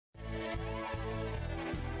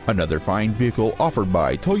Another fine vehicle offered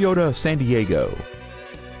by ToyotaSanDiego.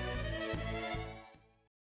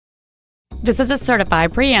 This is a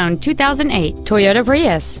certified pre-owned 2008 Toyota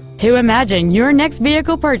Prius. Who imagined your next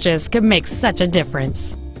vehicle purchase could make such a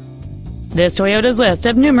difference? This Toyota's list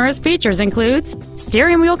of numerous features includes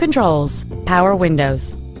steering wheel controls, power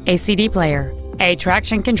windows, a CD player, a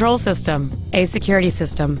traction control system, a security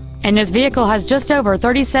system, and this vehicle has just over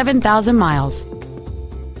 37,000 miles.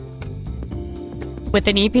 With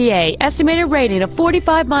an EPA estimated rating of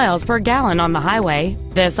 45 miles per gallon on the highway,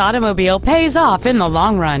 this automobile pays off in the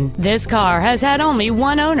long run. This car has had only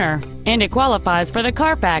one owner, and it qualifies for the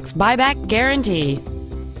Carfax buyback guarantee.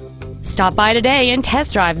 Stop by today and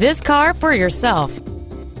test drive this car for yourself.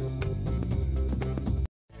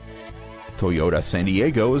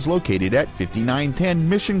 ToyotaSanDiego is located at 5910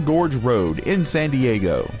 Mission Gorge Road in San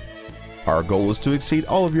Diego. Our goal is to exceed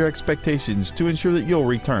all of your expectations to ensure that you'll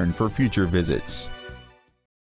return for future visits.